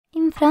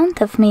In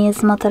front of me is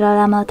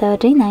Motorola Moto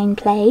G9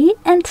 Play,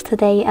 and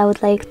today I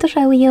would like to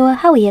show you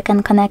how you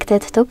can connect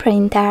it to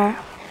printer.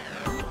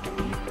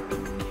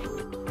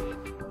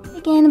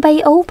 Begin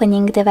by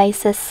opening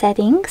devices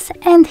settings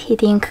and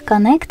hitting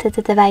connected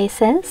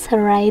devices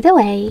right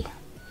away.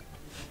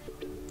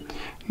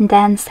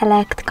 Then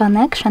select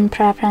connection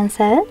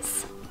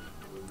preferences,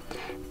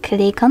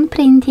 click on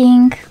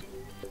printing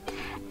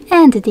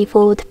and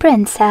default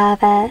print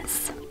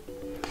service.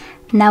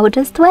 Now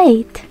just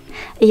wait.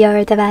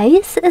 Your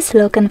device is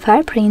looking for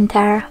a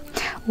printer.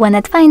 When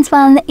it finds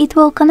one, it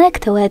will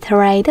connect to it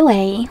right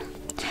away.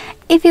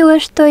 If you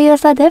wish to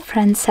use a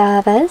different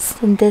service,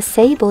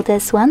 disable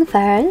this one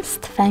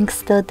first,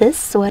 thanks to this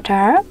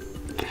switcher.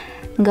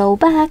 Go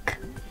back.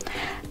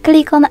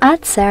 Click on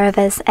Add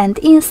Service and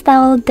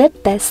install the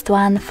best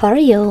one for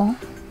you.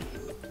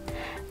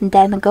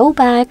 Then go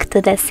back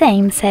to the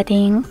same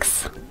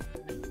settings.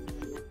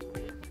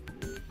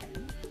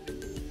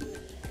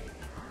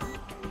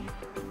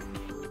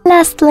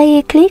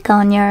 Lastly, click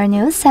on your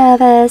new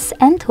service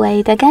and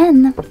wait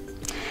again.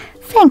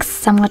 Thanks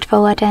so much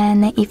for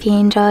watching. If you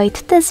enjoyed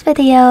this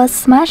video,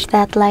 smash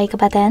that like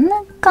button,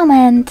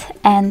 comment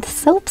and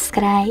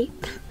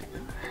subscribe.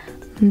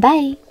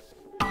 Bye!